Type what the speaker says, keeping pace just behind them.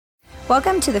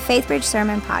Welcome to the FaithBridge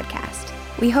Sermon Podcast.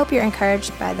 We hope you're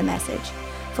encouraged by the message.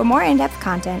 For more in-depth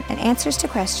content and answers to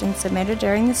questions submitted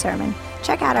during the sermon,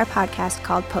 check out our podcast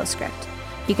called Postscript.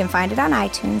 You can find it on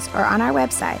iTunes or on our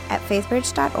website at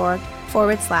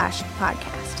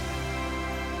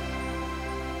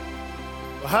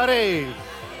faithbridge.org/podcast. Well, howdy.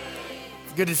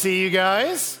 Good to see you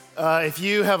guys. If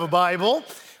you have a Bible,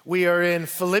 we are in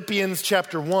Philippians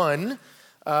chapter 1.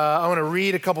 I want to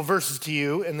read a couple verses to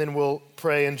you, and then we'll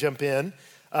pray and jump in.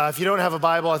 If you don't have a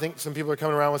Bible, I think some people are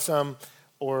coming around with some,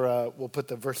 or we'll put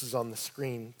the verses on the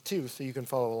screen too, so you can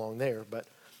follow along there. But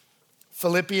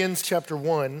Philippians chapter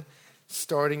 1,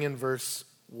 starting in verse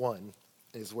 1,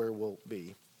 is where we'll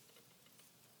be.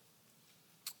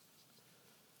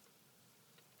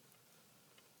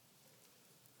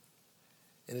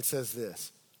 And it says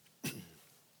this.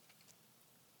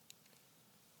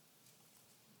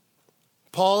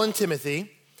 Paul and Timothy,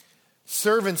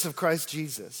 servants of Christ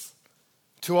Jesus,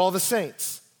 to all the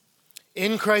saints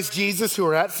in Christ Jesus who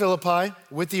are at Philippi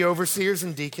with the overseers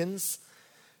and deacons,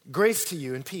 grace to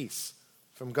you and peace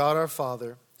from God our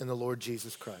Father and the Lord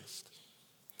Jesus Christ.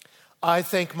 I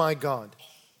thank my God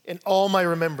in all my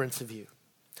remembrance of you,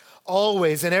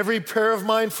 always in every prayer of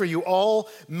mine for you all,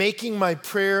 making my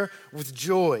prayer with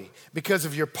joy because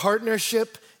of your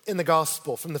partnership in the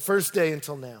gospel from the first day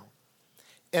until now.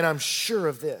 And I'm sure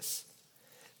of this,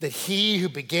 that he who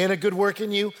began a good work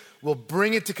in you will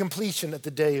bring it to completion at the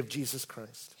day of Jesus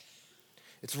Christ.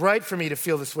 It's right for me to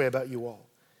feel this way about you all,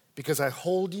 because I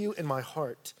hold you in my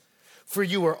heart, for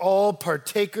you are all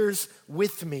partakers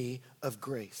with me of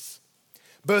grace,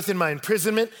 both in my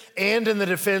imprisonment and in the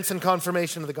defense and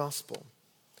confirmation of the gospel.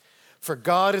 For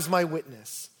God is my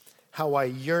witness, how I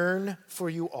yearn for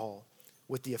you all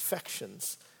with the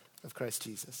affections of Christ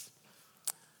Jesus.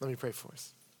 Let me pray for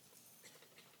us.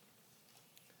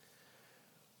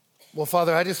 Well,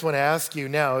 Father, I just want to ask you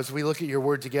now, as we look at your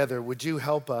word together, would you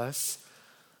help us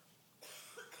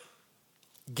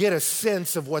get a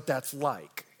sense of what that's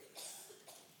like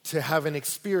to have an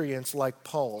experience like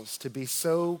Paul's, to be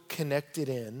so connected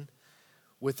in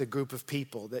with a group of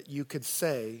people that you could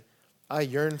say, I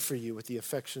yearn for you with the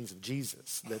affections of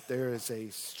Jesus, that there is a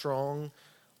strong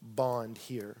bond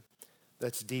here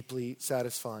that's deeply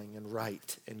satisfying and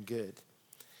right and good.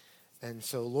 And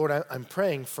so, Lord, I'm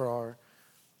praying for our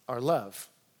love,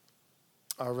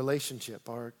 our relationship,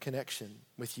 our connection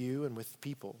with you and with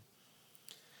people.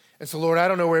 And so, Lord, I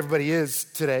don't know where everybody is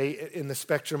today in the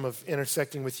spectrum of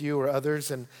intersecting with you or others,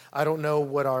 and I don't know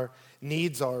what our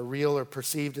needs are, real or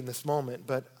perceived in this moment,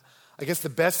 but I guess the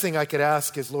best thing I could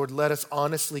ask is, Lord, let us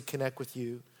honestly connect with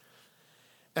you.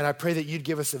 And I pray that you'd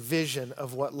give us a vision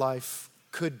of what life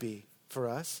could be for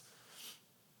us.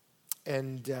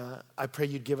 And I pray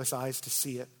you'd give us eyes to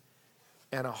see it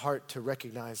and a heart to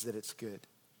recognize that it's good.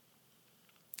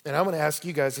 And I'm going to ask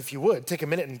you guys, if you would, take a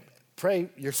minute and pray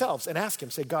yourselves and ask him.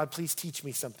 Say, God, please teach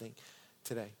me something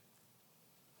today.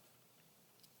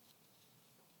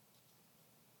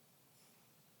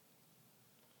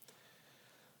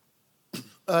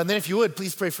 And then if you would,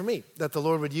 please pray for me, that the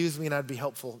Lord would use me and I'd be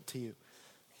helpful to you.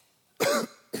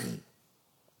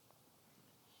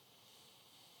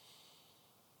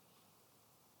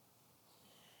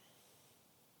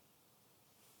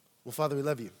 Well, Father, we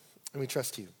love you and we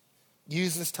trust you.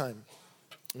 Use this time,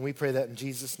 and we pray that in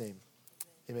Jesus' name.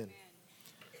 Amen.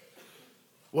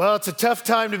 Well, it's a tough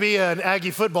time to be an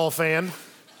Aggie football fan,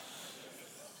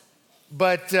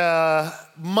 but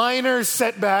minor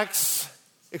setbacks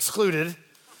excluded.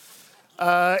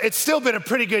 It's still been a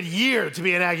pretty good year to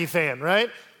be an Aggie fan, right?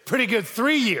 Pretty good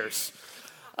 3 years.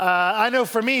 I know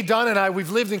for me, Don and I,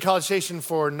 we've lived in College Station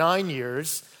for 9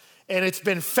 years. And it's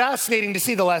been fascinating to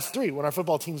see the last 3, when our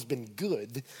football team's been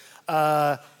good,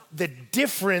 the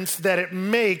difference that it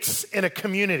makes in a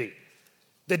community,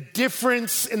 the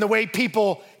difference in the way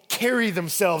people carry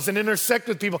themselves and intersect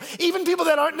with people, even people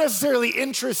that aren't necessarily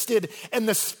interested in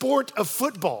the sport of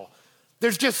football.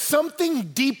 There's just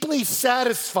something deeply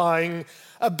satisfying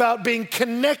about being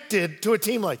connected to a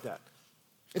team like that.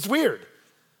 It's weird.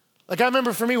 Like I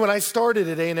remember for me, when I started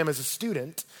at A&M as a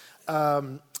student,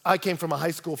 I came from a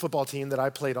high school football team that I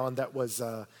played on that was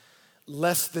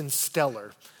less than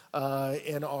stellar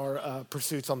in our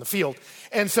pursuits on the field.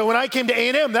 And so when I came to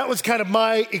A&M, that was kind of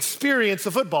my experience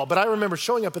of football. But I remember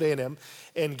showing up at A&M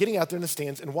and getting out there in the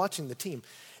stands and watching the team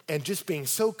and just being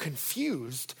so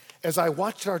confused as I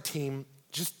watched our team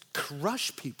just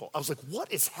crush people. I was like,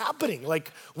 what is happening?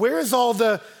 Like, where is all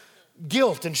the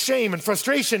guilt and shame and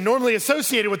frustration normally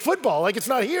associated with football? Like, it's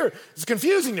not here. It's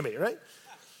confusing to me, right?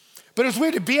 But it was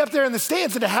weird to be up there in the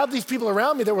stands and to have these people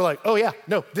around me that were like, oh yeah,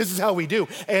 no, this is how we do.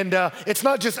 And it's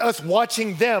not just us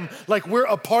watching them, like we're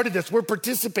a part of this, we're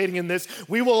participating in this.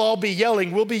 We will all be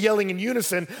yelling, we'll be yelling in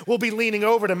unison, we'll be leaning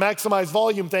over to maximize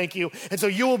volume, thank you. And so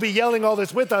you will be yelling all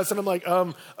this with us. And I'm like,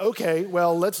 okay,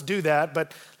 well, let's do that,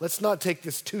 but let's not take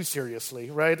this too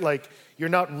seriously, right? Like, you're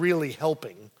not really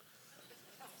helping.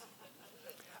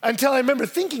 Until I remember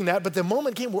thinking that, but the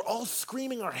moment came, we're all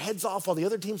screaming our heads off while the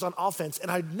other team's on offense,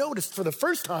 and I noticed for the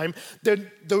first time the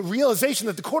realization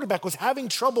that the quarterback was having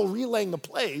trouble relaying the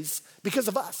plays because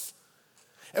of us.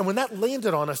 And when that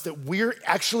landed on us, that we're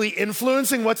actually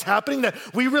influencing what's happening, that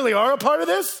we really are a part of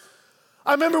this,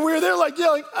 I remember we were there like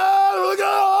yelling,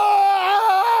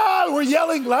 we're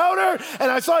yelling louder,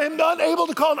 and I saw him not able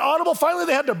to call an audible. Finally,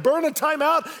 they had to burn a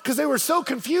timeout because they were so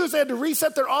confused. They had to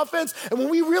reset their offense. And when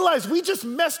we realized we just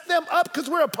messed them up because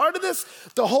we're a part of this,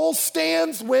 the whole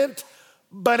stands went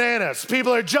bananas.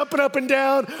 People are jumping up and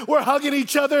down. We're hugging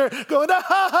each other, going,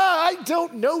 I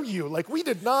don't know you. Like, we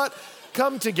did not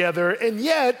come together, and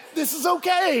yet this is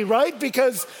okay, right?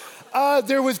 Because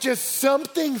there was just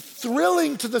something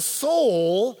thrilling to the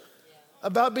soul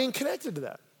about being connected to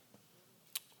that.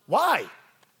 Why?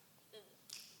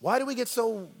 Why do we get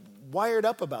so wired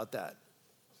up about that?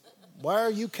 Why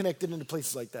are you connected into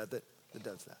places like that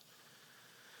does that?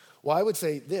 Well, I would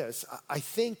say this. I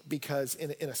think because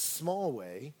in a small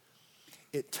way,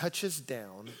 it touches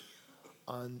down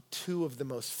on two of the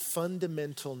most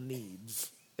fundamental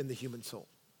needs in the human soul.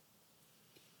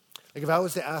 Like if I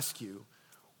was to ask you,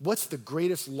 what's the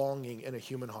greatest longing in a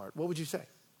human heart? What would you say?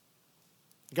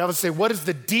 God would say, what is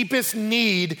the deepest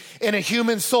need in a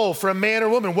human soul for a man or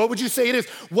woman? What would you say it is?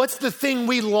 What's the thing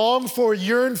we long for,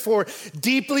 yearn for,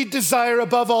 deeply desire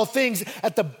above all things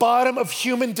at the bottom of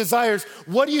human desires?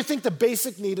 What do you think the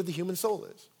basic need of the human soul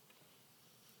is?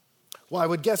 Well, I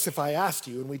would guess if I asked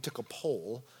you and we took a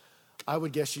poll, I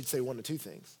would guess you'd say one of two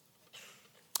things.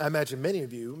 I imagine many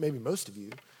of you, maybe most of you,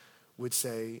 would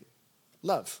say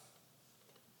love.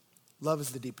 Love is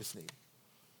the deepest need.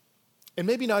 And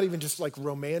maybe not even just like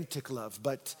romantic love,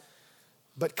 but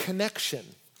connection,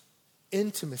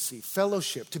 intimacy,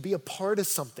 fellowship, to be a part of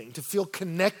something, to feel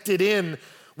connected in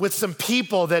with some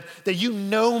people that you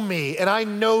know me and I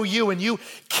know you and you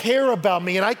care about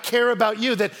me and I care about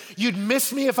you, that you'd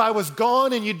miss me if I was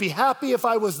gone and you'd be happy if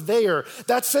I was there.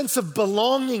 That sense of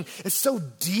belonging is so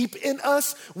deep in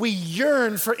us, we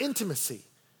yearn for intimacy.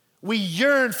 We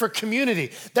yearn for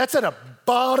community. That's at a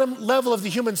bottom level of the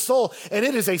human soul, and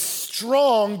it is a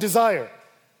strong desire.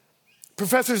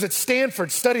 Professors at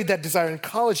Stanford studied that desire in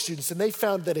college students, and they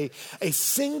found that a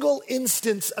single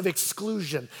instance of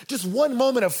exclusion, just one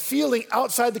moment of feeling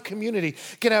outside the community,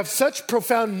 can have such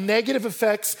profound negative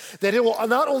effects that it will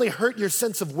not only hurt your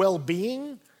sense of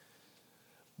well-being,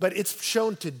 but it's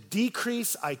shown to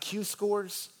decrease IQ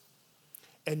scores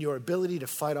and your ability to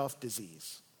fight off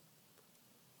disease.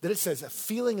 That it says a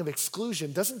feeling of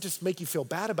exclusion doesn't just make you feel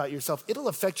bad about yourself, it'll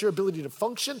affect your ability to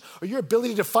function or your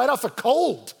ability to fight off a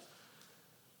cold.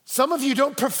 Some of you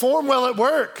don't perform well at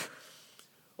work,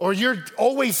 or you're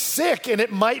always sick, and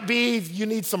it might be you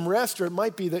need some rest, or it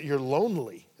might be that you're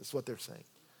lonely, is what they're saying.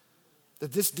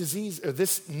 That this disease or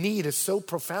this need is so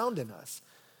profound in us.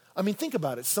 I mean, think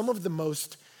about it. Some of the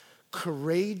most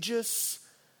courageous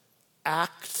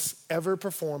acts ever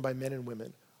performed by men and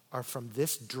women are from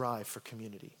this drive for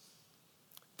community.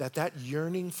 That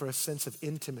yearning for a sense of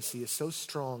intimacy is so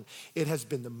strong, it has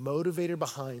been the motivator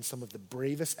behind some of the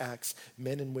bravest acts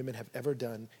men and women have ever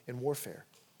done in warfare.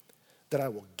 That I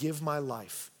will give my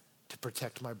life to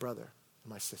protect my brother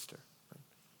and my sister.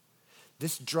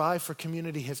 This drive for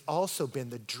community has also been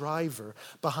the driver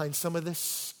behind some of the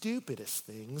stupidest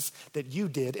things that you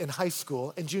did in high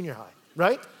school and junior high,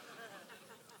 right?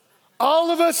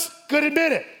 All of us could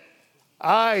admit it.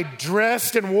 I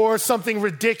dressed and wore something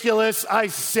ridiculous. I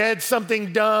said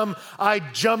something dumb. I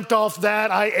jumped off that.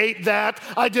 I ate that.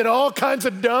 I did all kinds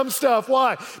of dumb stuff.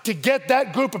 Why? To get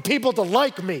that group of people to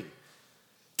like me,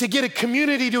 to get a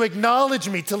community to acknowledge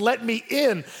me, to let me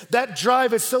in. That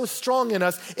drive is so strong in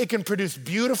us, it can produce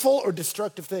beautiful or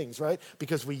destructive things, right?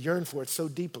 Because we yearn for it so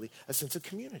deeply, a sense of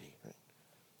community, right?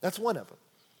 That's one of them.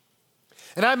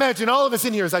 And I imagine all of us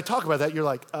in here, as I talk about that, you're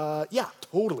like, yeah,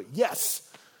 totally, yes.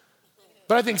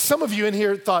 But I think some of you in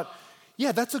here thought,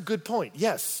 yeah, that's a good point.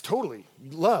 Yes, totally.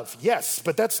 Love, yes.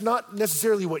 But that's not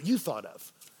necessarily what you thought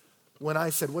of when I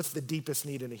said, what's the deepest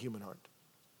need in a human heart?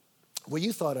 What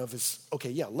you thought of is, okay,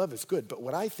 yeah, love is good. But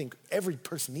what I think every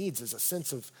person needs is a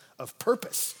sense of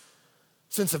purpose,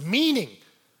 sense of meaning,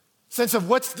 sense of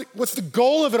what's the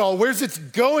goal of it all? Where's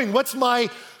it going? What's my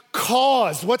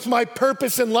cause? What's my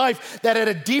purpose in life? That at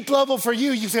a deep level for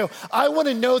you, you say, I want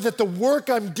to know that the work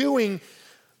I'm doing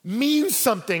means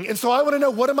something. And so I want to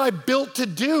know, what am I built to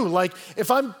do? Like if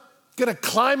I'm going to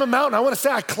climb a mountain, I want to say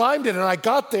I climbed it and I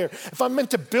got there. If I'm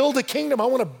meant to build a kingdom, I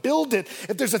want to build it.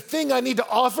 If there's a thing I need to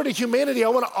offer to humanity, I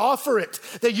want to offer it.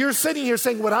 That you're sitting here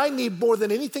saying, what I need more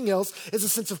than anything else is a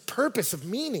sense of purpose, of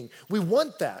meaning. We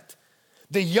want that.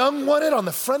 The young want it on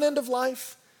the front end of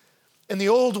life, and the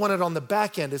old want it on the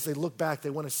back end. As they look back, they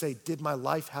want to say, did my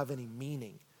life have any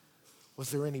meaning?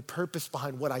 Was there any purpose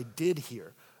behind what I did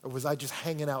here? Or was I just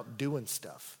hanging out doing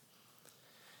stuff?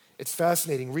 It's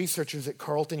fascinating. Researchers at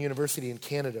Carleton University in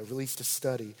Canada released a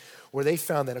study where they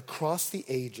found that across the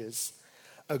ages,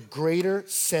 a greater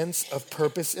sense of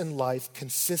purpose in life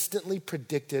consistently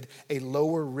predicted a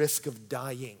lower risk of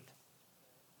dying.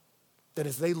 That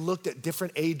as they looked at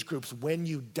different age groups, when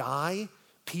you die,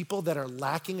 people that are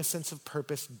lacking a sense of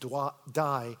purpose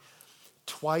die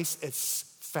twice as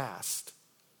fast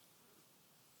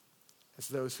as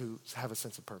those who have a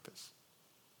sense of purpose.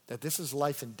 That this is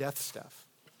life and death stuff.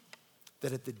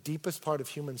 That at the deepest part of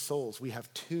human souls, we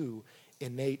have two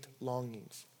innate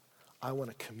longings. I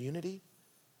want a community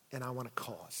and I want a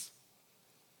cause.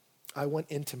 I want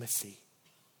intimacy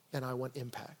and I want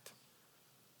impact.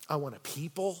 I want a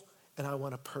people and I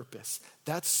want a purpose.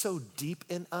 That's so deep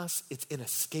in us, it's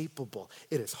inescapable.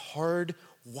 It is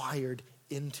hardwired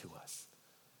into us.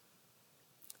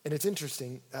 And it's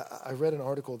interesting, I read an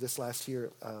article this last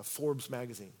year, Forbes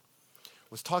magazine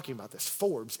was talking about this.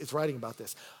 Forbes is writing about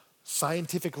this.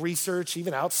 Scientific research,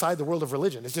 even outside the world of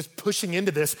religion, is just pushing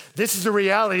into this. This is a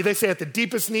reality. They say that the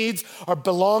deepest needs are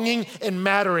belonging and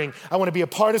mattering. I want to be a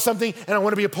part of something, and I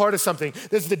want to be a part of something.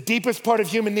 This is the deepest part of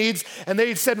human needs. And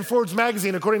they said in Forbes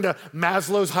magazine, according to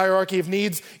Maslow's hierarchy of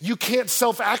needs, you can't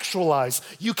self-actualize.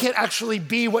 You can't actually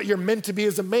be what you're meant to be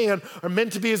as a man or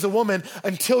meant to be as a woman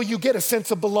until you get a sense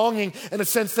of belonging and a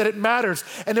sense that it matters.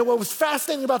 And then what was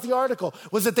fascinating about the article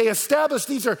was that they established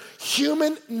these are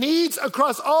human needs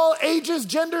across all ages,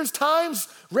 genders, times,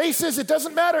 races, it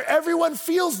doesn't matter. Everyone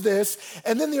feels this.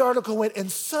 And then the article went,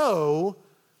 and so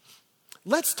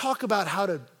let's talk about how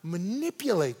to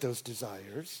manipulate those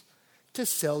desires to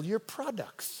sell your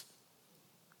products.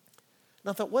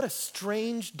 And I thought, what a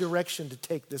strange direction to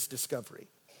take this discovery.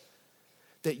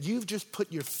 That you've just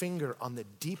put your finger on the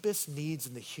deepest needs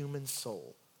in the human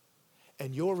soul.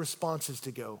 And your response is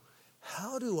to go,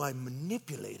 how do I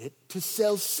manipulate it to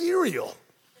sell cereal?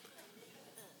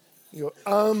 You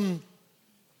go,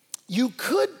 you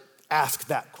could ask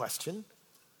that question,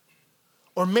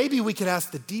 or maybe we could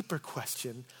ask the deeper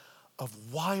question of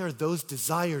why are those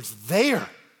desires there?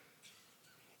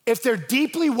 If they're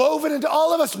deeply woven into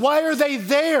all of us, why are they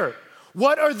there?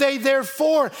 What are they there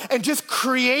for? And just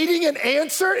creating an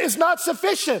answer is not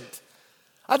sufficient.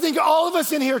 I think all of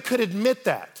us in here could admit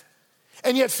that.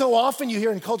 And yet so often you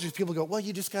hear in cultures, people go, well,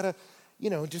 you just gotta,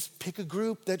 just pick a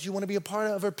group that you want to be a part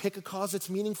of or pick a cause that's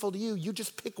meaningful to you. You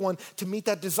just pick one to meet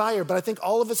that desire. But I think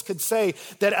all of us could say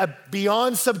that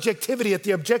beyond subjectivity at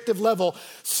the objective level,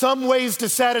 some ways to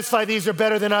satisfy these are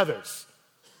better than others.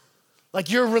 Like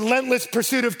your relentless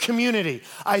pursuit of community.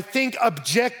 I think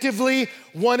objectively,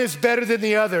 one is better than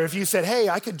the other. If you said, hey,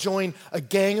 I could join a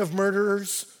gang of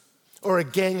murderers or a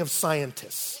gang of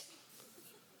scientists.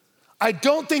 I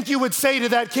don't think you would say to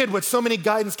that kid what so many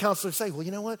guidance counselors say. Well, you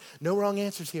know what? No wrong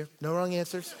answers here. No wrong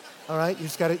answers. All right, you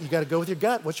gotta go with your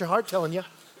gut. What's your heart telling you?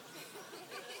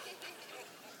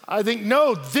 I think,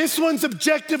 no, this one's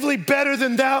objectively better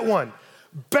than that one.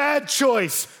 Bad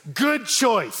choice, good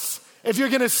choice. If you're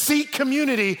gonna seek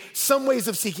community, some ways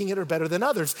of seeking it are better than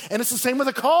others. And it's the same with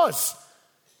a cause.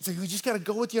 It's like, you just gotta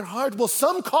go with your heart. Well,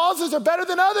 some causes are better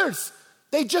than others.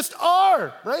 They just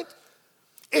are, right?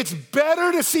 It's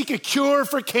better to seek a cure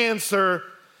for cancer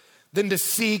than to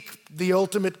seek the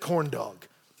ultimate corn dog.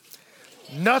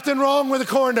 Nothing wrong with a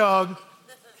corn dog,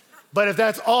 but if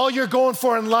that's all you're going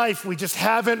for in life, we just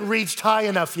haven't reached high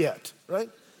enough yet, right?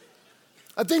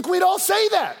 I think we'd all say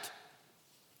that.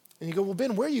 And you go, well,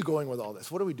 Ben, where are you going with all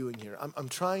this? What are we doing here? I'm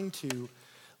trying to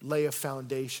lay a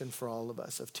foundation for all of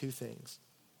us of two things.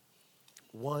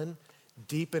 One,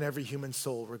 deep in every human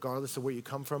soul, regardless of where you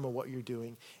come from or what you're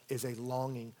doing, is a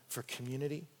longing for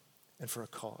community and for a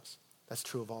cause. That's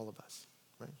true of all of us,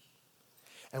 right?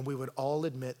 And we would all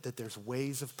admit that there's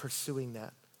ways of pursuing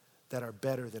that are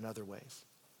better than other ways.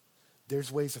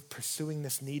 There's ways of pursuing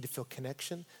this need to feel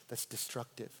connection that's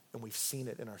destructive, and we've seen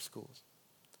it in our schools.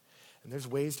 And there's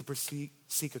ways to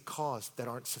seek a cause that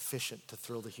aren't sufficient to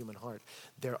thrill the human heart.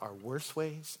 There are worse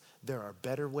ways, there are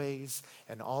better ways,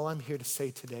 and all I'm here to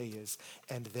say today is,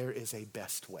 and there is a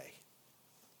best way.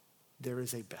 There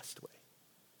is a best way.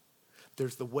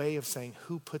 there's the way of saying,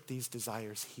 who put these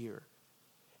desires here?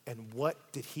 And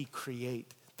what did he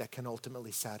create that can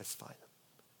ultimately satisfy them?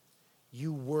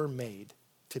 You were made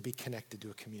to be connected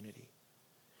to a community.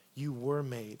 You were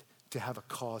made to have a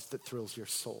cause that thrills your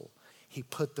soul. He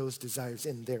put those desires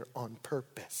in there on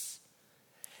purpose.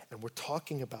 And we're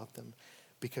talking about them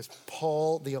because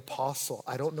Paul the apostle,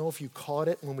 I don't know if you caught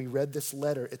it when we read this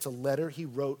letter. It's a letter he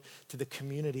wrote to the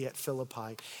community at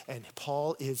Philippi, and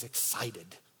Paul is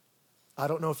excited. I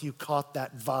don't know if you caught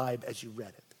that vibe as you read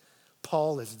it.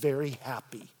 Paul is very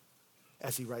happy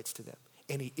as he writes to them.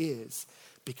 And he is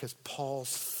because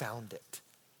Paul's found it.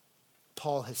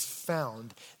 Paul has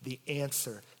found the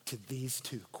answer to these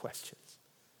two questions.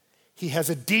 He has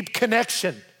a deep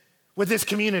connection with this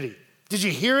community. Did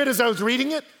you hear it as I was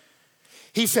reading it?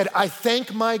 He said, I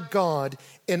thank my God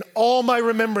in all my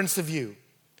remembrance of you,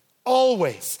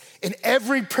 always, in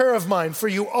every prayer of mine for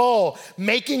you all,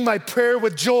 making my prayer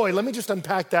with joy. Let me just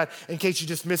unpack that in case you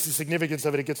just miss the significance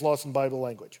of it. It gets lost in Bible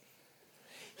language.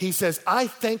 He says, I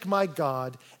thank my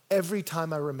God every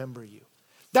time I remember you.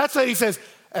 That's what he says.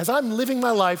 As I'm living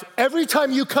my life, every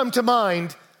time you come to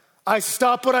mind, I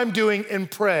stop what I'm doing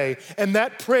and pray. And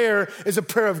that prayer is a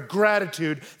prayer of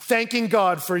gratitude, thanking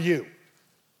God for you.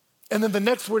 And then the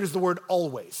next word is the word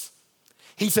always.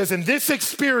 He says, in this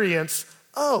experience,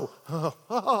 all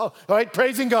right,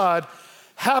 praising God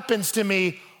happens to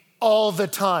me all the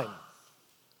time.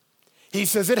 He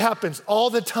says it happens all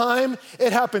the time.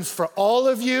 It happens for all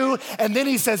of you. And then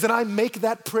he says, and I make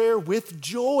that prayer with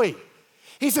joy.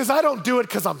 He says, I don't do it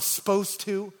because I'm supposed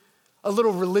to. A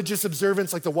little religious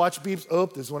observance like the watch beeps. Oh,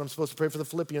 this is what I'm supposed to pray for the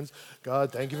Philippians.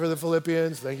 God, thank you for the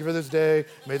Philippians. Thank you for this day.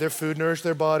 May their food nourish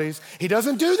their bodies. He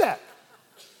doesn't do that.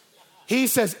 He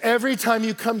says, every time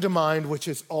you come to mind, which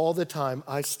is all the time,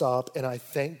 I stop and I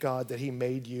thank God that he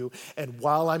made you. And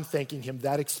while I'm thanking him,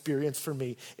 that experience for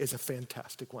me is a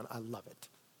fantastic one. I love it.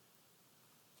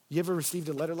 You ever received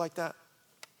a letter like that?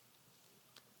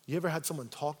 You ever had someone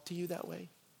talk to you that way?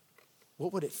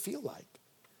 What would it feel like?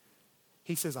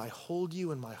 He says, I hold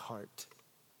you in my heart.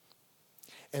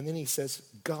 And then he says,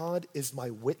 God is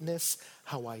my witness,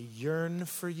 how I yearn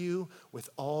for you with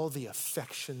all the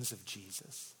affections of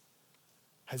Jesus.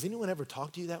 Has anyone ever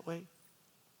talked to you that way?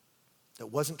 That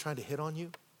wasn't trying to hit on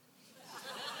you?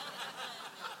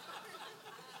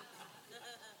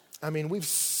 I mean, we've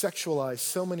sexualized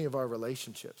so many of our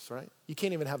relationships, right? You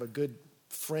can't even have a good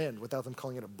friend without them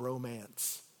calling it a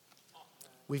bromance.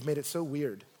 We've made it so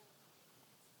weird.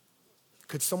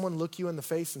 Could someone look you in the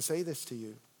face and say this to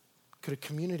you? Could a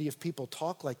community of people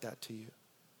talk like that to you?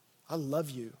 I love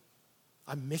you.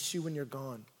 I miss you when you're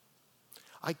gone.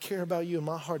 I care about you, and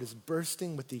my heart is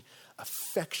bursting with the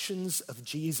affections of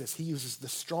Jesus. He uses the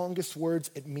strongest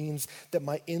words. It means that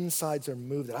my insides are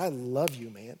moved, that I love you,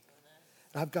 man.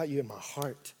 And I've got you in my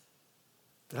heart,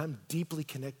 that I'm deeply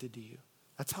connected to you.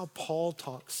 That's how Paul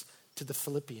talks to the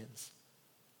Philippians.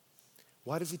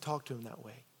 Why does he talk to them that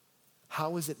way?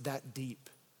 How is it that deep?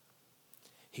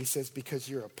 He says, because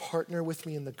you're a partner with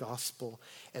me in the gospel,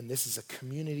 and this is a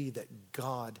community that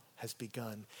God has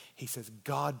begun. He says,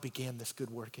 God began this good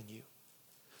work in you.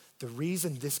 The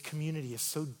reason this community is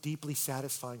so deeply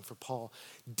satisfying for Paul,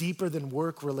 deeper than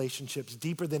work relationships,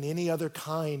 deeper than any other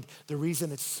kind, the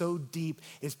reason it's so deep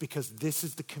is because this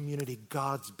is the community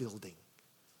God's building.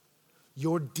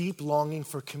 Your deep longing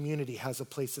for community has a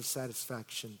place of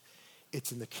satisfaction.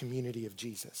 It's in the community of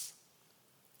Jesus.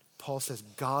 Paul says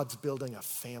God's building a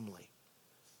family.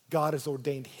 God has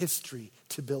ordained history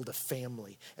to build a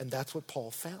family. And that's what Paul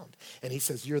found. And he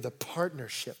says, you're the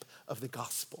partnership of the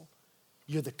gospel.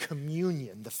 You're the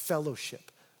communion, the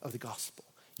fellowship of the gospel.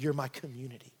 You're my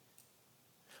community.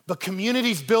 But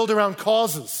communities build around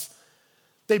causes.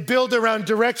 They build around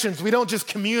directions. We don't just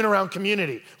commune around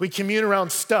community. We commune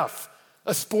around stuff,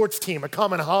 a sports team, a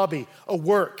common hobby, a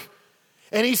work.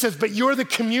 And he says, but you're the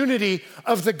community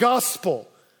of the gospel.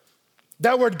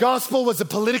 That word gospel was a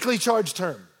politically charged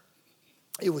term.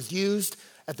 It was used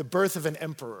at the birth of an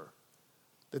emperor,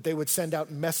 that they would send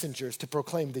out messengers to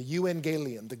proclaim the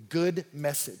euangelion, the good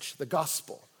message, the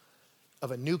gospel of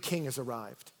a new king has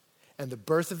arrived. And the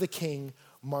birth of the king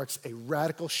marks a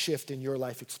radical shift in your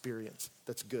life experience.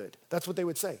 That's good. That's what they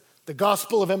would say. The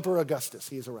gospel of Emperor Augustus,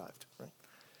 he has arrived. Right?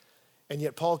 And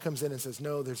yet Paul comes in and says,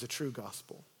 no, there's a true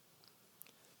gospel.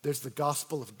 There's the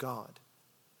gospel of God.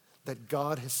 That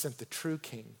God has sent the true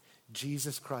king,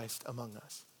 Jesus Christ, among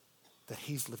us, that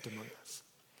he's lived among us.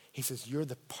 He says, you're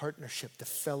the partnership, the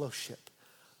fellowship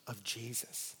of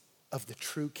Jesus, of the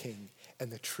true king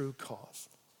and the true cause.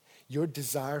 Your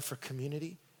desire for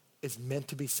community is meant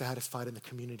to be satisfied in the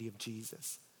community of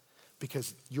Jesus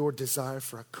because your desire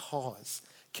for a cause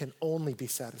can only be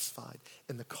satisfied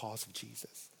in the cause of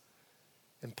Jesus.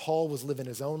 And Paul was living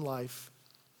his own life,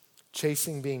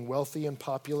 chasing being wealthy and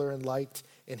popular and liked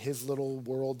in his little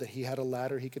world that he had a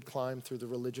ladder he could climb through the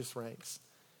religious ranks.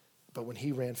 But when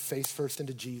he ran face first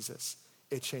into Jesus,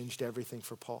 it changed everything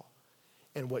for Paul.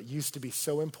 And what used to be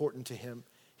so important to him,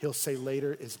 he'll say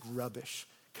later, is rubbish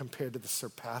compared to the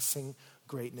surpassing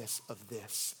greatness of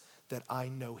this, that I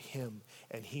know him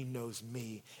and he knows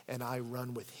me and I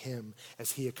run with him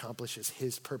as he accomplishes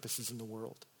his purposes in the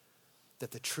world.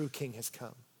 That the true king has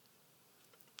come.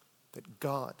 That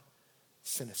God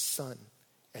sent a son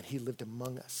and he lived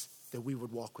among us, that we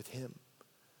would walk with him.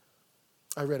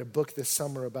 I read a book this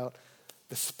summer about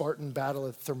the Spartan battle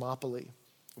at Thermopylae,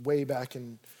 way back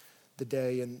in the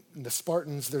day. And the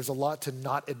Spartans, there's a lot to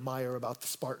not admire about the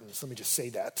Spartans. Let me just say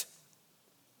that.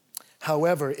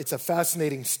 However, it's a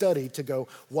fascinating study to go,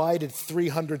 why did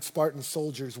 300 Spartan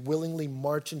soldiers willingly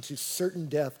march into certain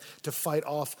death to fight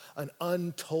off an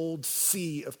untold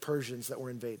sea of Persians that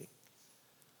were invading?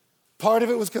 Part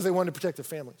of it was because they wanted to protect their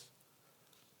families.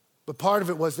 But part of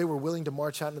it was they were willing to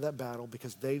march out into that battle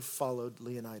because they followed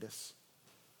Leonidas.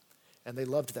 And they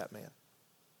loved that man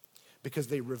because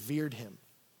they revered him.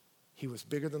 He was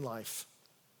bigger than life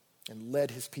and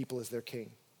led his people as their king.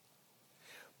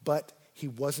 But he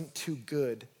wasn't too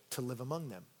good to live among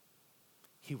them.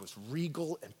 He was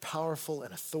regal and powerful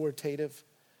and authoritative.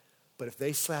 But if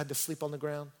they had to sleep on the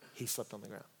ground, he slept on the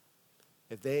ground.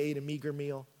 If they ate a meager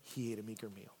meal, he ate a meager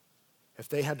meal. If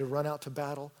they had to run out to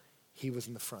battle, he was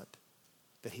in the front.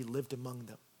 That he lived among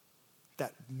them.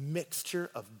 That mixture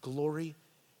of glory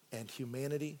and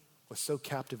humanity was so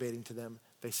captivating to them,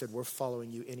 they said, we're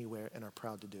following you anywhere and are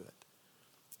proud to do it.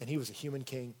 And he was a human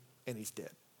king and he's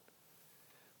dead.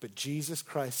 But Jesus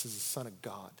Christ is the Son of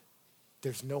God.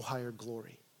 There's no higher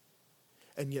glory.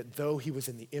 And yet, though he was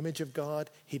in the image of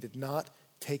God, he did not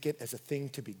take it as a thing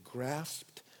to be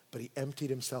grasped, but he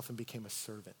emptied himself and became a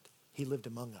servant. He lived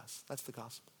among us. That's the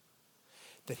gospel.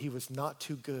 That he was not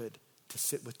too good to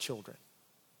sit with children.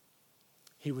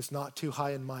 He was not too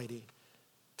high and mighty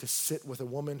to sit with a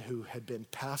woman who had been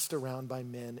passed around by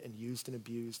men and used and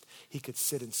abused. He could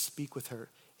sit and speak with her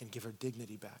and give her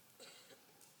dignity back.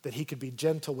 That he could be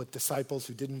gentle with disciples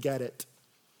who didn't get it.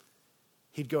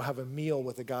 He'd go have a meal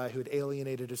with a guy who had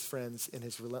alienated his friends in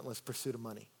his relentless pursuit of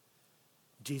money.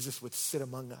 Jesus would sit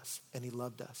among us and he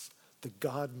loved us. The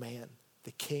God-man,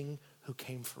 the king who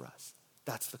came for us.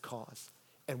 That's the cause.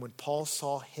 And when Paul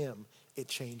saw him, it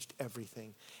changed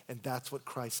everything. And that's what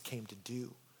Christ came to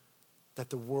do. That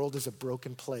the world is a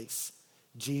broken place.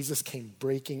 Jesus came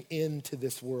breaking into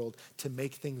this world to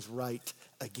make things right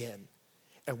again.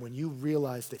 And when you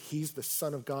realize that he's the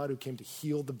Son of God who came to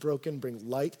heal the broken, bring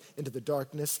light into the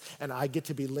darkness, and I get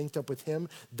to be linked up with him,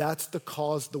 that's the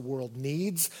cause the world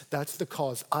needs. That's the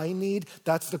cause I need.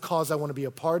 That's the cause I want to be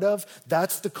a part of.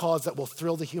 That's the cause that will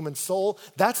thrill the human soul.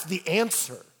 That's the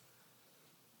answer.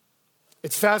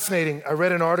 It's fascinating. I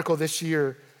read an article this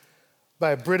year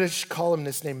by a British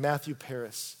columnist named Matthew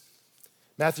Paris.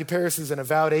 Matthew Paris is an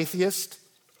avowed atheist,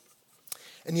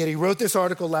 and yet he wrote this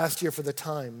article last year for the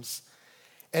Times.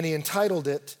 And he entitled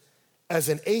it, "As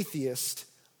an Atheist,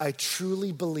 I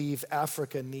Truly Believe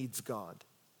Africa Needs God."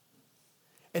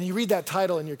 And you read that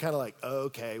title and you're kind of like, oh,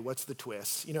 okay, what's the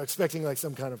twist? You know, expecting like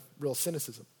some kind of real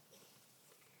cynicism.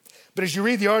 But as you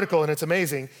read the article, and it's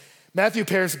amazing, Matthew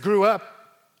Paris grew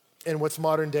up in what's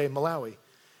modern day Malawi.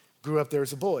 Grew up there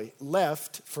as a boy,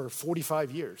 left for 45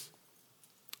 years,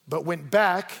 but went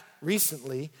back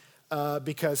recently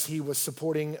because he was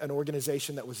supporting an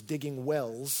organization that was digging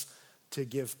wells to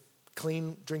give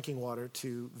clean drinking water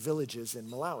to villages in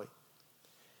Malawi.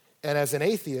 And as an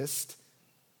atheist,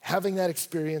 having that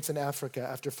experience in Africa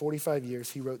after 45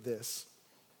 years, he wrote this.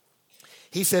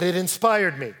 He said, "It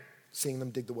inspired me, seeing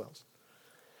them dig the wells,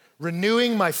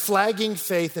 renewing my flagging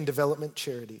faith in development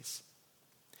charities.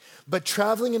 But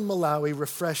traveling in Malawi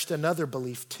refreshed another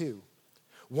belief too,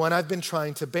 one I've been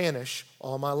trying to banish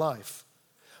all my life.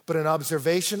 But an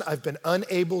observation I've been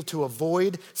unable to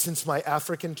avoid since my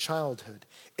African childhood.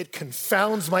 It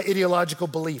confounds my ideological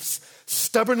beliefs,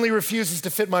 stubbornly refuses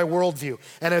to fit my worldview,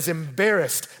 and has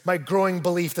embarrassed my growing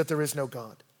belief that there is no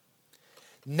God.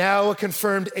 Now a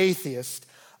confirmed atheist,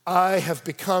 I have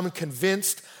become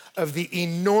convinced of the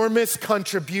enormous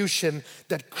contribution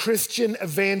that Christian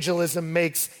evangelism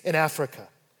makes in Africa.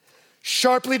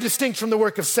 Sharply distinct from the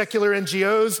work of secular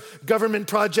NGOs, government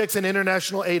projects, and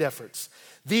international aid efforts.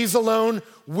 These alone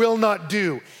will not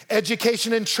do.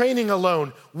 Education and training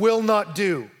alone will not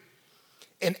do.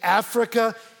 In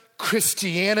Africa,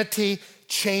 Christianity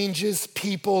changes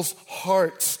people's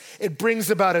hearts. It brings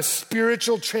about a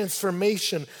spiritual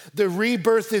transformation. The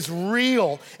rebirth is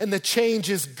real and the change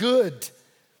is good.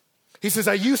 He says,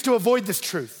 I used to avoid this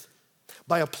truth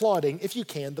by applauding, if you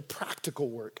can, the practical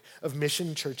work of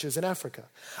mission churches in Africa.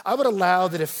 I would allow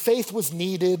that if faith was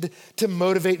needed to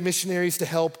motivate missionaries to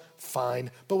help, fine.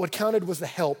 But what counted was the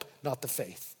help, not the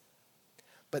faith.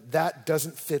 But that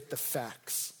doesn't fit the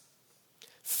facts.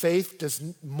 Faith does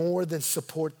more than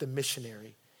support the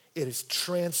missionary. It is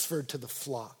transferred to the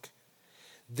flock.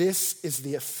 This is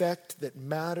the effect that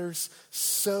matters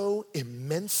so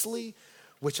immensely,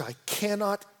 which I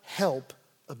cannot help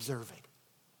observing.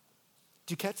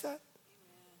 Did you catch that?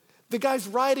 The guy's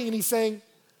writing and he's saying,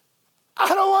 I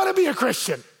don't want to be a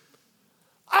Christian.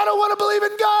 I don't want to believe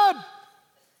in God.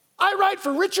 I write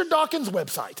for Richard Dawkins'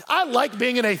 website. I like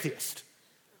being an atheist.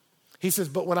 He says,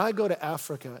 but when I go to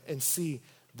Africa and see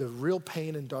the real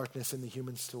pain and darkness in the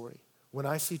human story, when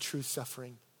I see true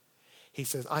suffering, he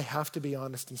says, I have to be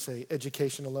honest and say,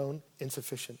 education alone,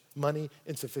 insufficient. Money,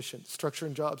 insufficient. Structure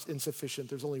and jobs, insufficient.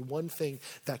 There's only one thing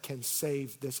that can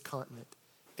save this continent,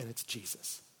 and it's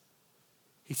Jesus.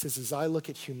 He says, as I look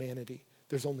at humanity,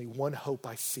 there's only one hope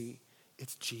I see.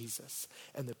 It's Jesus.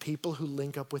 And the people who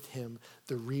link up with him,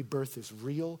 the rebirth is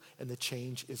real and the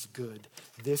change is good.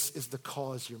 This is the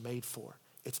cause you're made for.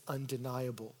 It's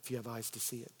undeniable if you have eyes to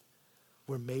see it.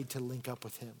 We're made to link up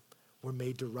with him. We're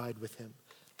made to ride with him.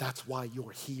 That's why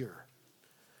you're here.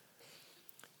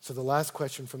 So the last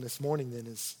question from this morning then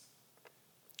is,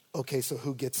 okay, so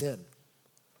who gets in?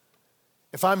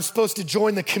 If I'm supposed to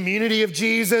join the community of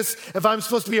Jesus, if I'm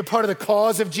supposed to be a part of the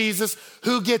cause of Jesus,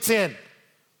 who gets in?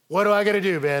 What do I got to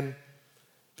do, Ben?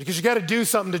 Because you got to do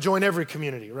something to join every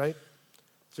community, right?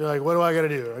 So you're like, what do I got to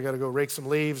do? I got to go rake some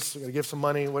leaves? I got to give some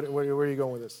money? Where are you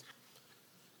going with this?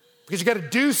 Because you got to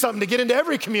do something to get into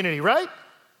every community, right?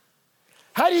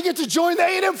 How do you get to join the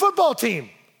A&M football team?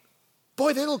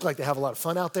 Boy, they look like they have a lot of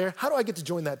fun out there. How do I get to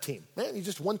join that team? Man, you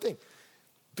just one thing.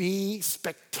 Be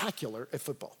spectacular at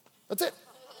football. That's it.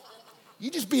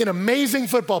 You just be an amazing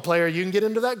football player, you can get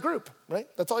into that group, right?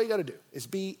 That's all you got to do is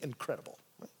be incredible.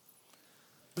 Right?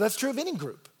 But that's true of any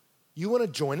group. You want to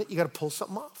join it, you got to pull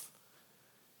something off.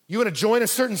 You want to join a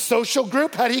certain social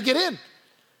group, how do you get in?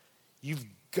 You've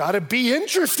got to be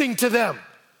interesting to them.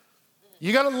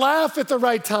 You got to laugh at the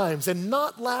right times and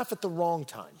not laugh at the wrong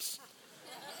times.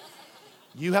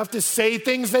 You have to say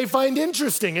things they find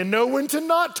interesting and know when to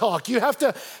not talk. You have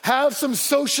to have some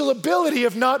social ability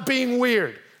of not being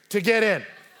weird to get in.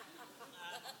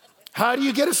 How do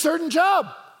you get a certain job?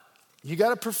 You got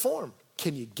to perform.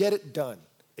 Can you get it done?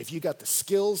 If you got the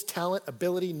skills, talent,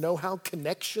 ability, know-how,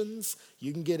 connections,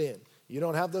 you can get in. You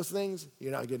don't have those things,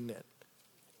 you're not getting in.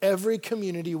 Every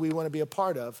community we want to be a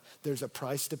part of, there's a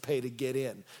price to pay to get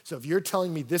in. So if you're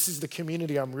telling me this is the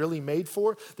community I'm really made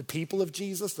for, the people of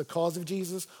Jesus, the cause of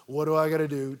Jesus, what do I got to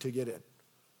do to get in?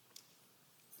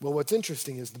 Well, what's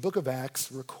interesting is the book of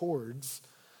Acts records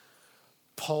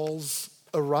Paul's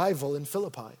arrival in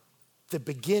Philippi, the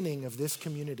beginning of this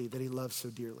community that he loves so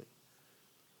dearly.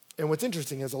 And what's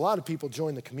interesting is a lot of people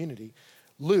join the community.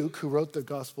 Luke, who wrote the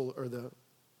gospel or the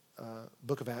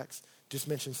book of Acts, just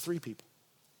mentions 3 people.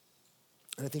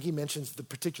 And I think he mentions the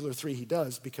particular 3 he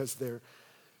does because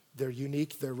they're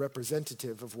unique, they're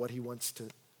representative of what he wants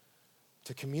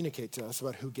to communicate to us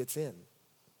about who gets in.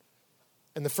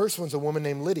 And the first one's a woman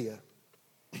named Lydia.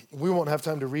 We won't have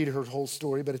time to read her whole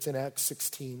story, but it's in Acts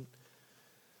 16.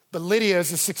 But Lydia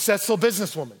is a successful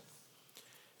businesswoman.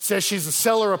 Says she's a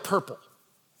seller of purple,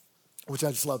 which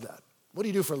I just love that. What do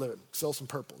you do for a living? Sell some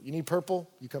purple. You need purple?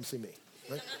 You come see me,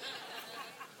 right?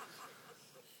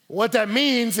 What that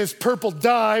means is purple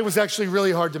dye was actually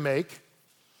really hard to make,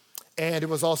 and it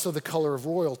was also the color of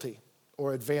royalty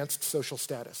or advanced social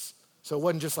status. So it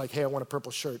wasn't just like, hey, I want a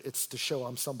purple shirt. It's to show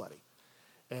I'm somebody.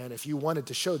 And if you wanted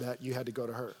to show that, you had to go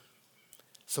to her.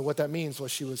 So what that means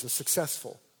was she was a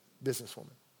successful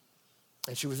businesswoman,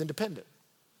 and she was independent.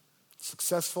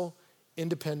 Successful,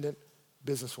 independent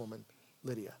businesswoman,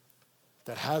 Lydia,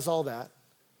 that has all that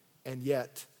and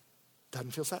yet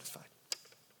doesn't feel satisfied.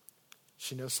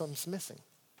 She knows something's missing.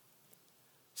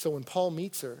 So when Paul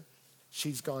meets her,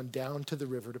 she's gone down to the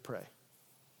river to pray.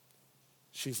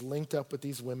 She's linked up with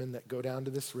these women that go down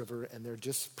to this river, and they're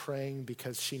just praying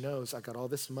because she knows I got all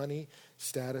this money,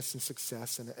 status, and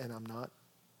success, and I'm not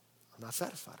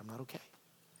satisfied. I'm not okay.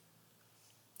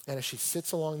 And as she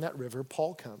sits along that river,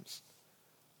 Paul comes.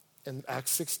 In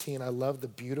Acts 16, I love the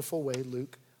beautiful way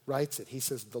Luke writes it. He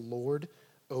says, the Lord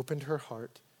opened her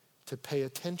heart to pay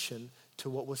attention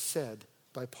to what was said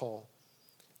by Paul,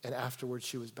 and afterwards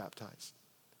she was baptized.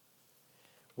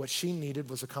 What she needed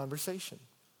was a conversation.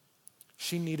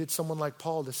 She needed someone like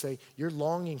Paul to say, you're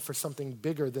longing for something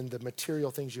bigger than the material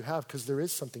things you have, because there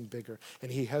is something bigger.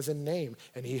 And he has a name,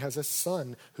 and he has a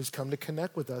son who's come to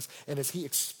connect with us. And as he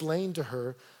explained to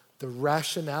her the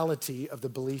rationality of the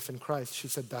belief in Christ, she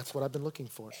said, that's what I've been looking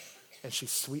for. And she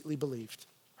sweetly believed,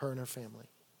 her and her family.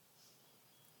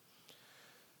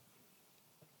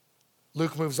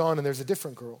 Luke moves on, and there's a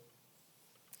different girl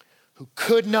who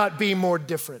could not be more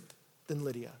different than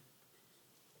Lydia.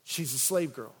 She's a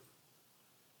slave girl.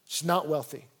 She's not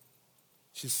wealthy.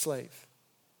 She's a slave.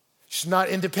 She's not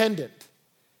independent.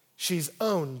 She's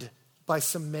owned by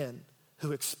some men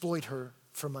who exploit her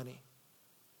for money.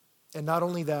 And not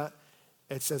only that,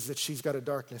 it says that she's got a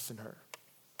darkness in her,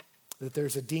 that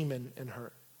there's a demon in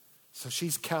her. So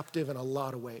she's captive in a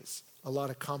lot of ways, a lot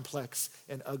of complex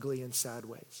and ugly and sad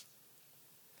ways.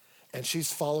 And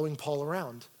she's following Paul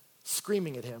around,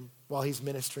 screaming at him while he's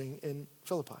ministering in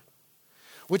Philippi.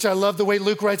 Which I love the way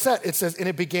Luke writes that. It says, and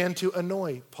it began to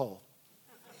annoy Paul.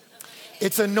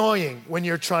 It's annoying when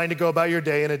you're trying to go about your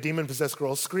day and a demon-possessed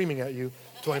girl is screaming at you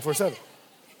 24/7.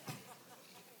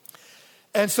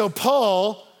 And so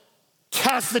Paul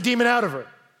casts the demon out of her.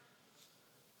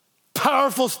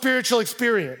 Powerful spiritual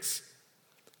experience,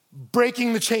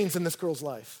 breaking the chains in this girl's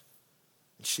life.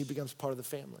 And she becomes part of the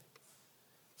family.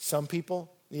 Some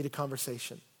people need a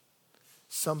conversation.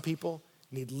 Some people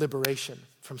need liberation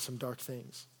from some dark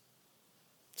things.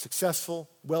 Successful,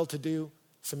 well-to-do,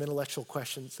 some intellectual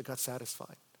questions that got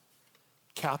satisfied.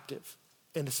 Captive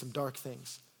into some dark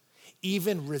things.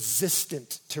 Even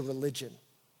resistant to religion.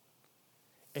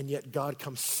 And yet God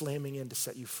comes slamming in to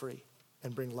set you free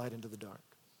and bring light into the dark.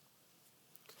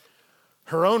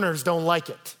 Her owners don't like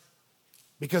it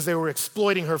because they were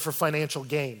exploiting her for financial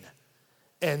gain.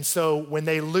 And so when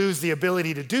they lose the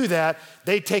ability to do that,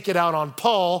 they take it out on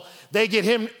Paul. They get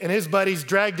him and his buddies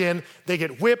dragged in. They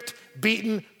get whipped,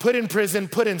 beaten, put in prison,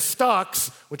 put in stocks,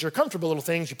 which are comfortable little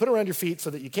things you put around your feet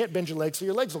so that you can't bend your legs so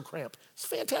your legs will cramp. It's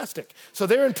fantastic. So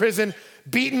they're in prison,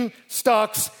 beaten,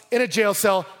 stocks, in a jail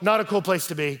cell, not a cool place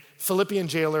to be. Philippian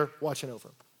jailer watching over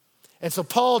them. And so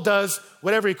Paul does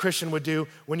what every Christian would do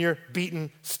when you're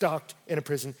beaten, stocked in a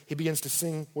prison. He begins to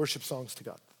sing worship songs to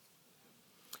God.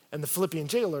 And the Philippian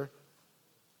jailer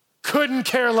couldn't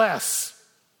care less.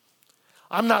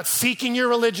 I'm not seeking your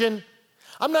religion.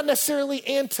 I'm not necessarily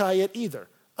anti it either.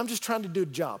 I'm just trying to do a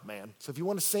job, man. So if you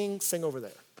want to sing, sing over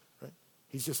there. Right?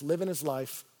 He's just living his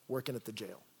life working at the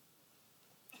jail.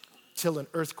 Till an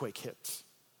earthquake hits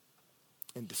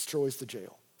and destroys the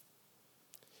jail.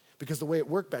 Because the way it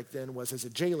worked back then was, as a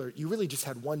jailer, you really just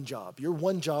had one job. Your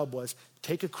one job was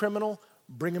take a criminal,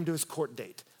 bring him to his court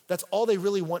date. That's all they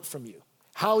really want from you.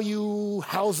 How you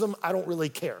house them, I don't really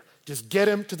care. Just get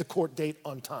him to the court date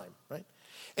on time, right?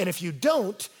 And if you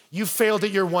don't, you failed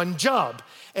at your one job.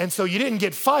 And so you didn't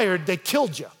get fired, they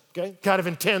killed you, okay? Kind of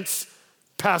intense,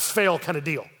 pass-fail kind of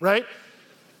deal, right?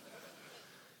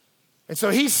 And so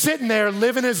he's sitting there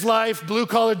living his life,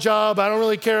 blue-collar job, I don't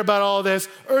really care about all this.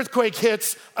 Earthquake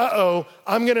hits,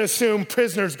 I'm gonna assume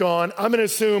prisoner's gone. I'm gonna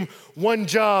assume one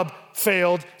job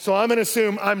failed, so I'm gonna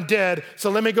assume I'm dead, so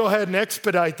let me go ahead and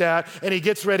expedite that, and he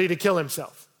gets ready to kill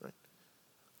himself. Right?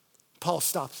 Paul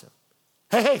stops him.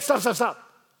 Hey, stop.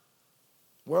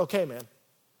 We're okay, man.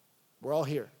 We're all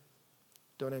here.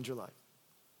 Don't end your life.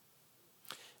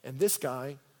 And this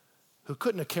guy, who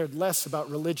couldn't have cared less about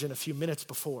religion a few minutes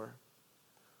before,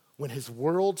 when his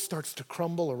world starts to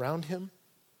crumble around him,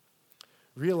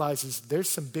 realizes there's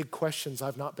some big questions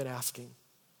I've not been asking.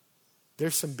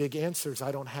 There's some big answers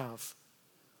I don't have.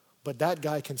 But that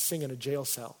guy can sing in a jail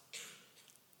cell.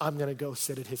 I'm going to go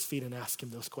sit at his feet and ask him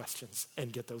those questions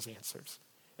and get those answers.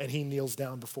 And he kneels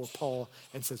down before Paul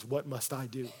and says, what must I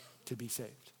do to be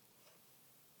saved?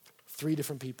 3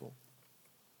 different people,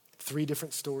 3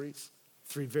 different stories,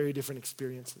 3 very different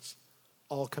experiences,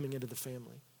 all coming into the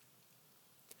family.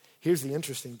 Here's the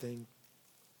interesting thing.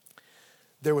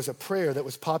 There was a prayer that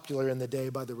was popular in the day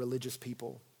by the religious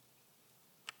people.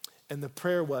 And the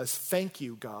prayer was, thank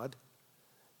you, God,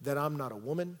 that I'm not a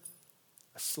woman,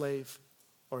 a slave,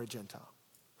 or a Gentile.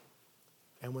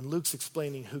 And when Luke's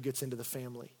explaining who gets into the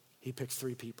family, he picks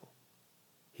 3 people.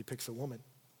 He picks a woman,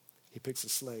 he picks a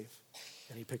slave,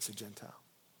 and he picks a Gentile.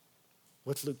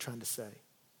 What's Luke trying to say?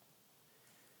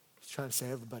 He's trying to say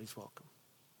everybody's welcome.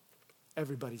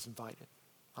 Everybody's invited.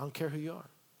 I don't care who you are.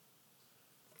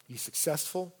 You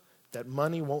successful, that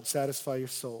money won't satisfy your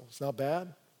soul. It's not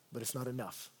bad, but it's not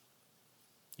enough.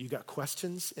 You got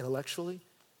questions intellectually,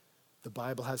 the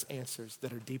Bible has answers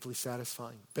that are deeply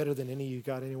satisfying, better than any you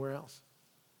got anywhere else.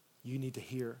 You need to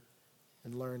hear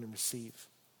and learn and receive.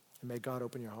 And may God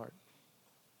open your heart.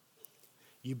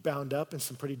 You bound up in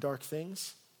some pretty dark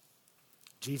things.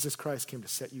 Jesus Christ came to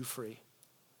set you free.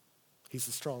 He's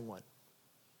the strong one.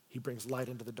 He brings light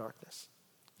into the darkness.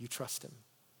 You trust him.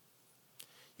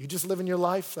 You just live in your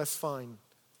life, that's fine.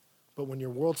 But when your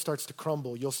world starts to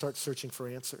crumble, you'll start searching for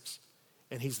answers.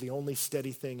 And he's the only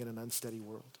steady thing in an unsteady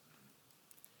world.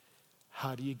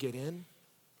 How do you get in?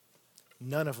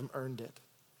 None of them earned it.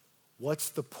 What's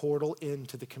the portal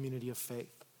into the community of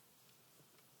faith?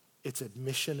 It's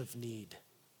admission of need.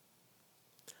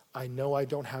 I know I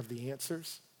don't have the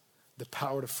answers, the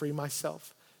power to free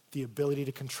myself, the ability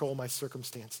to control my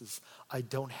circumstances. I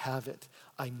don't have it.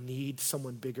 I need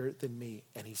someone bigger than me,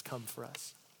 and he's come for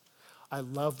us. I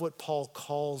love what Paul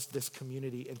calls this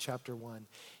community in chapter 1.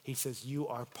 He says, you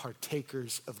are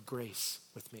partakers of grace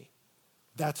with me.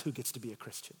 That's who gets to be a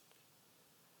Christian.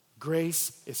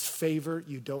 Grace is favor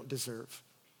you don't deserve.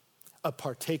 A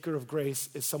partaker of grace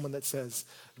is someone that says,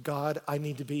 God, I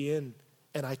need to be in,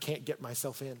 and I can't get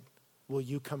myself in. Will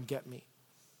you come get me?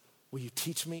 Will you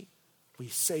teach me? Will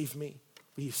you save me?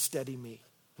 Will you steady me?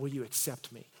 Will you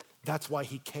accept me? That's why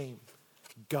he came.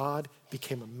 God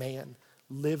became a man,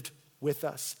 lived with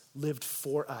us, lived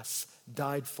for us,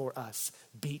 died for us,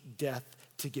 beat death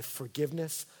to give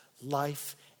forgiveness,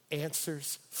 life,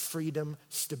 answers, freedom,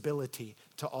 stability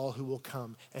to all who will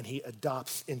come. And he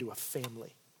adopts into a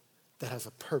family that has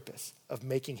a purpose of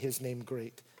making his name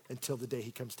great until the day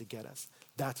he comes to get us.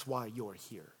 That's why you're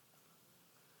here.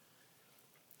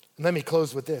 And let me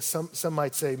close with this. Some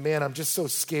might say, man, I'm just so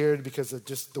scared because of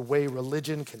just the way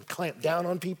religion can clamp down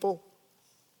on people.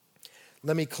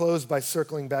 Let me close by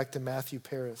circling back to Matthew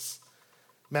Paris.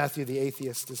 Matthew the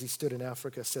atheist, as he stood in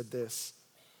Africa, said this: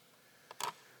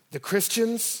 the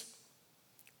Christians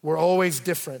were always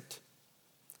different.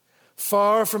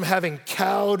 Far from having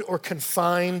cowed or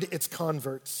confined its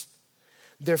converts,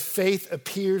 their faith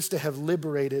appears to have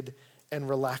liberated and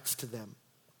relaxed them.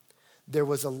 There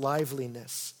was a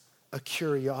liveliness, a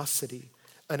curiosity,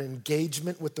 an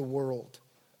engagement with the world,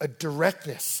 a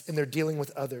directness in their dealing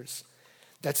with others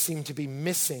that seemed to be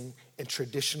missing in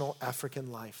traditional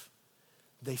African life.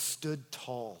 They stood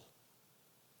tall.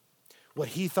 What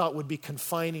he thought would be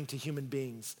confining to human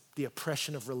beings, the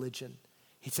oppression of religion,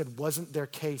 he said wasn't their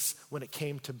case when it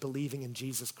came to believing in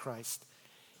Jesus Christ.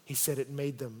 He said it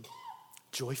made them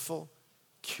joyful,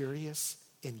 curious,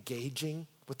 engaging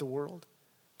with the world.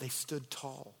 They stood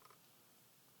tall.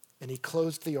 And he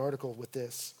closed the article with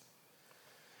this: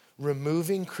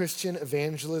 removing Christian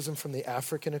evangelism from the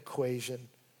African equation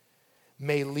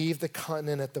may leave the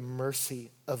continent at the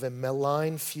mercy of a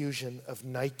malign fusion of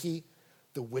Nike,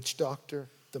 the witch doctor,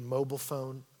 the mobile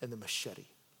phone, and the machete.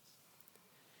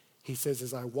 He says,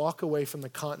 as I walk away from the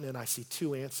continent, I see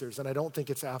two answers, and I don't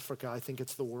think it's Africa, I think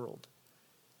it's the world.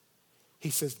 He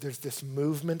says, there's this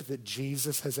movement that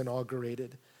Jesus has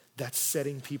inaugurated that's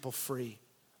setting people free.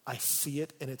 I see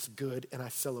it, and it's good, and I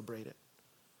celebrate it.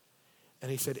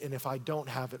 And he said, and if I don't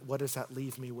have it, what does that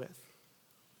leave me with?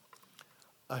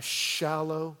 A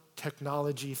shallow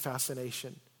technology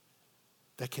fascination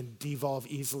that can devolve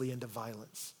easily into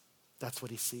violence. That's what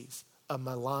he sees. A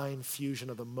malign fusion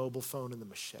of the mobile phone and the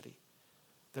machete.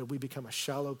 That we become a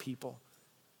shallow people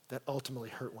that ultimately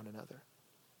hurt one another.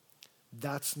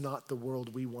 That's not the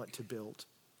world we want to build.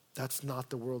 That's not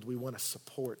the world we want to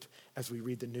support as we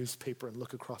read the newspaper and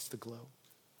look across the globe.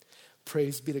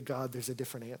 Praise be to God, there's a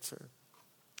different answer.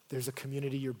 There's a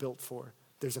community you're built for.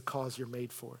 There's a cause you're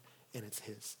made for, and it's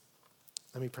his.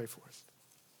 Let me pray for us.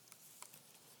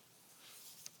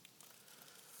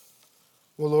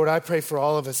 Well, Lord, I pray for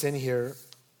all of us in here.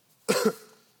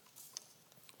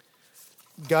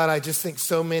 God, I just think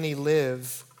so many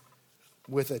live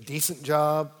with a decent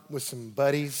job, with some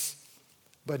buddies,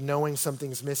 but knowing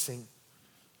something's missing.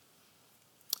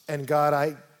 And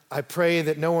God, I pray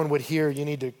that no one would hear you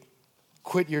need to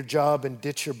quit your job and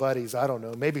ditch your buddies. I don't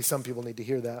know. Maybe some people need to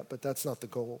hear that, but that's not the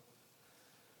goal.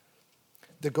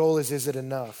 The goal is it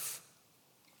enough?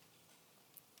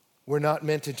 We're not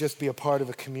meant to just be a part of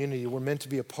a community. We're meant to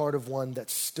be a part of one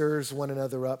that stirs one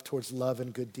another up towards love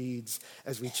and good deeds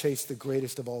as we chase the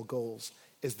greatest of all goals.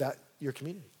 Is that your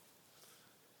community?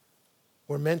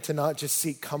 We're meant to not just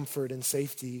seek comfort and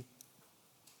safety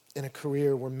in a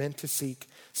career. We're meant to seek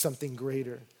something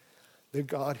greater. The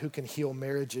God who can heal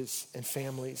marriages and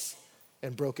families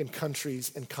and broken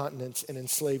countries and continents and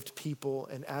enslaved people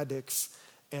and addicts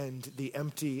and the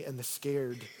empty and the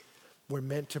scared. We're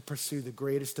meant to pursue the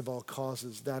greatest of all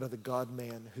causes, that of the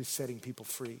God-man who's setting people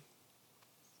free.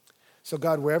 So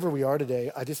God, wherever we are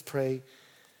today, I just pray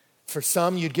for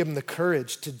some, you'd give them the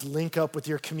courage to link up with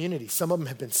your community. Some of them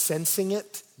have been sensing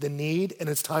it, the need, and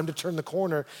it's time to turn the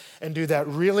corner and do that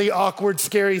really awkward,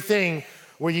 scary thing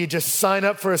where you just sign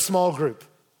up for a small group.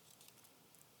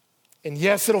 And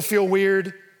yes, it'll feel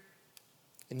weird.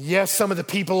 And yes, some of the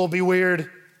people will be weird. And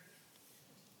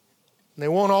they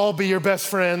won't all be your best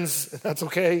friends. That's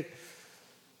okay.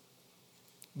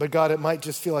 But God, it might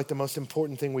just feel like the most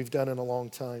important thing we've done in a long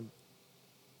time.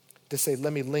 To say,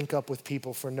 let me link up with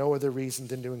people for no other reason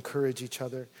than to encourage each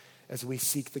other as we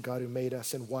seek the God who made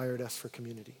us and wired us for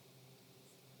community.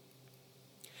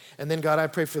 And then God, I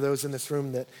pray for those in this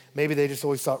room that maybe they just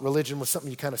always thought religion was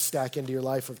something you kind of stack into your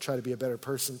life or try to be a better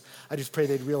person. I just pray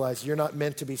they'd realize you're not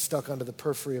meant to be stuck onto the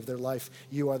periphery of their life.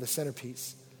 You are the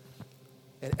centerpiece.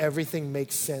 And everything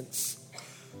makes sense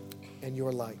in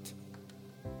your light.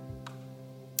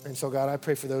 And so God, I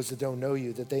pray for those that don't know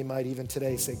you, that they might even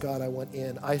today say, God, I want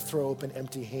in. I throw open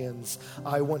empty hands.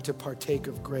 I want to partake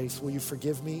of grace. Will you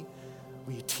forgive me?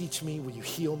 Will you teach me? Will you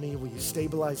heal me? Will you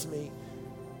stabilize me?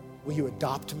 Will you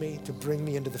adopt me to bring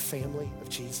me into the family of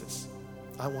Jesus?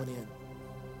 I want in.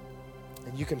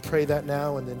 And you can pray that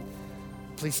now, and then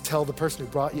please tell the person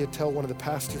who brought you, tell one of the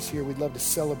pastors here. We'd love to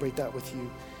celebrate that with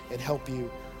you and help you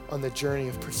on the journey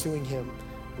of pursuing him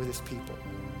with his people.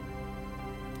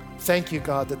 Thank you,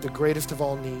 God, that the greatest of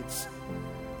all needs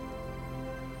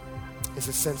is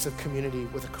a sense of community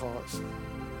with a cause.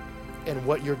 And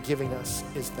what you're giving us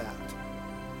is that.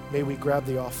 May we grab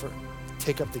the offer,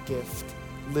 take up the gift,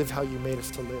 live how you made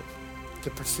us to live, to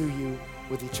pursue you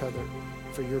with each other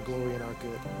for your glory and our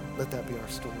good. Let that be our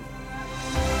story.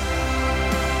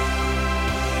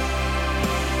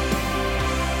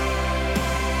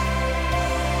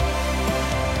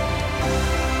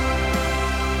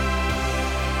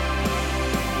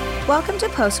 Welcome to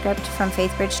Postscript from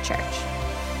Faithbridge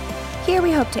Church. Here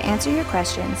we hope to answer your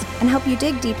questions and help you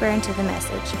dig deeper into the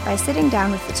message by sitting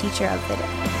down with the teacher of the day.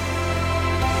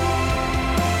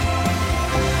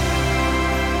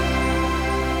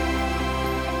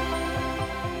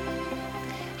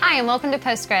 Hi, and welcome to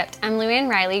Postscript. I'm Luann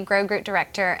Riley, Grow Group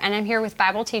Director, and I'm here with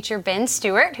Bible teacher Ben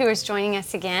Stewart, who is joining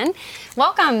us again.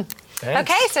 Welcome.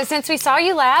 Thanks. Okay, so since we saw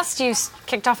you last, you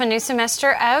kicked off a new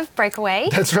semester of Breakaway.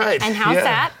 That's right. And how's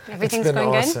that? Everything's it's been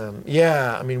going awesome. Good?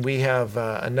 Yeah, I mean, we have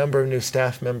a number of new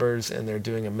staff members, and they're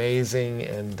doing amazing,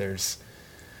 and there's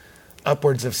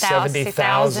upwards of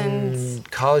 70,000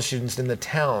 college students in the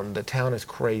town. The town is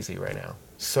crazy right now.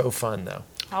 So fun, though.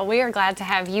 Well, we are glad to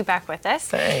have you back with us.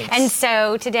 Thanks. And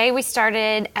so today we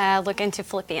started looking into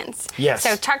Philippians. Yes.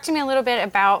 So talk to me a little bit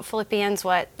about Philippians,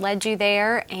 what led you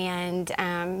there, and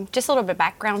just a little bit of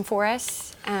background for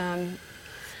us.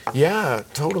 Yeah,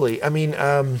 totally. I mean,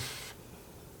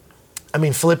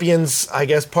 Philippians, I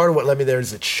guess part of what led me there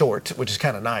is it's short, which is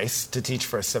kind of nice to teach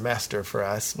for a semester for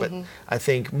us. But I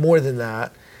think more than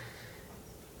that,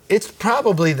 it's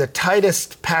probably the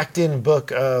tightest packed in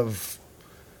book of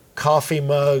coffee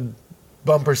mug,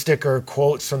 bumper sticker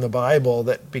quotes from the Bible,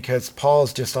 that because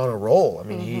Paul's just on a roll. I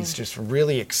mean, he's just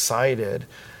really excited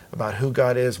about who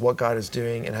God is, what God is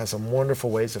doing, and has some wonderful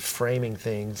ways of framing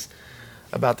things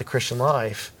about the Christian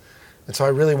life. And so I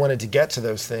really wanted to get to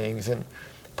those things, and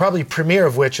probably premier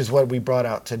of which is what we brought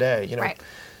out today. You know, right.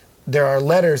 There are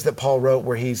letters that Paul wrote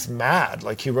where he's mad,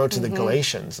 like he wrote to the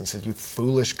Galatians and said, "You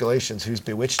foolish Galatians, who's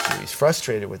bewitched you?" He's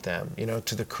frustrated with them. You know,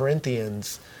 to the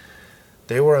Corinthians,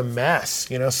 they were a mess,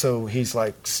 you know, so he's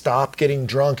like, stop getting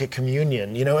drunk at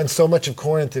communion, you know, and so much of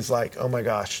Corinth is like, oh my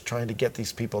gosh, trying to get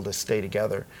these people to stay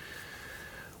together.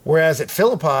 Whereas at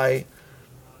Philippi,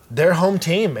 they're home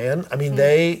team, man. I mean,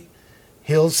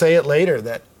 he'll say it later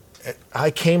that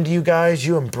I came to you guys,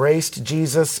 you embraced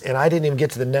Jesus, and I didn't even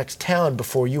get to the next town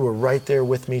before you were right there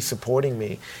with me, supporting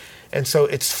me. And so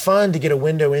it's fun to get a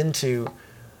window into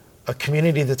a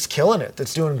community that's killing it,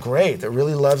 that's doing great, that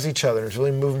really loves each other, is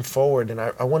really moving forward. And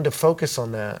I wanted to focus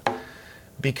on that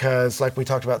because, like we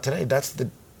talked about today, that's the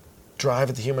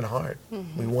drive of the human heart.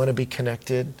 We want to be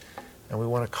connected, and we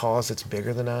want a cause that's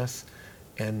bigger than us.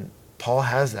 And Paul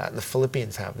has that, and the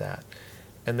Philippians have that.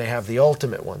 And they have the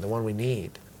ultimate one, the one we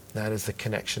need. That is the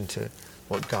connection to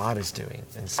what God is doing.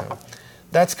 And so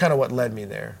that's kind of what led me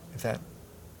there, if that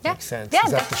makes sense. Yeah,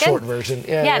 is that the short version?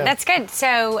 Yeah, that's good.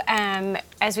 So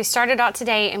as we started out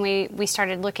today and we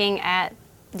started looking at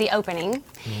the opening,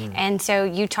 and so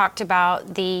you talked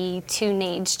about the two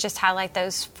needs, just highlight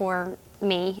those for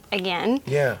me again.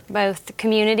 Yeah. Both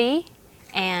community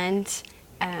and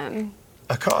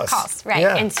a cause. Right.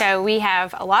 Yeah. And so we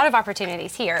have a lot of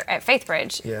opportunities here at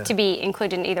Faithbridge to be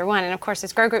included in either one. And of course,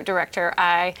 as Grow Group Director,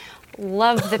 I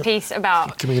love the piece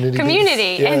about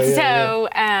community.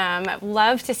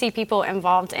 Love to see people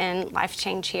involved in life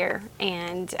change here,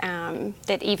 and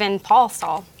that even Paul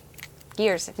saw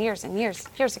years and years and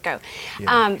years ago.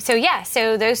 Yeah.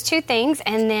 So those two things,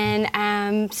 and then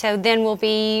then we'll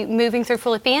be moving through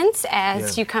Philippians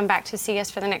as you come back to see us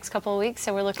for the next couple of weeks.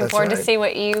 So we're looking That's forward to right. see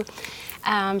what you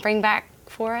bring back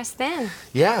for us then.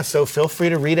 Yeah, so feel free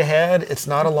to read ahead. It's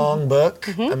not a long book.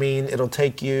 I mean, it'll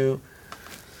take you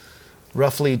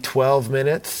roughly 12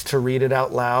 minutes to read it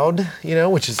out loud,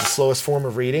 which is the slowest form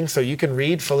of reading. So you can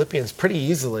read Philippians pretty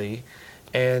easily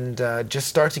and just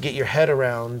start to get your head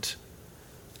around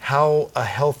how a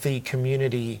healthy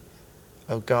community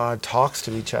of God talks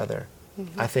to each other.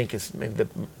 I think is maybe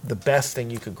the best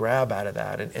thing you could grab out of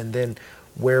that. And then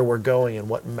where we're going and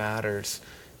what matters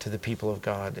to the people of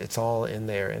God. It's all in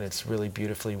there, and it's really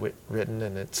beautifully written,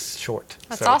 and it's short.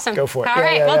 That's awesome. Go for it. All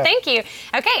right. Thank you.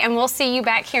 Okay, and we'll see you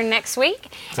back here next week.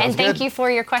 Sounds and thank good. you for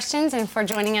your questions and for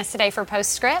joining us today for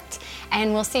Postscript.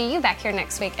 And we'll see you back here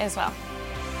next week as well.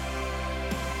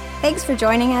 Thanks for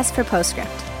joining us for Postscript.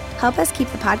 Help us keep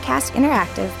the podcast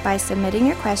interactive by submitting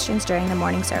your questions during the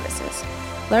morning services.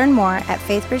 Learn more at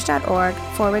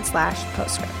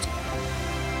faithbridge.org/postscript.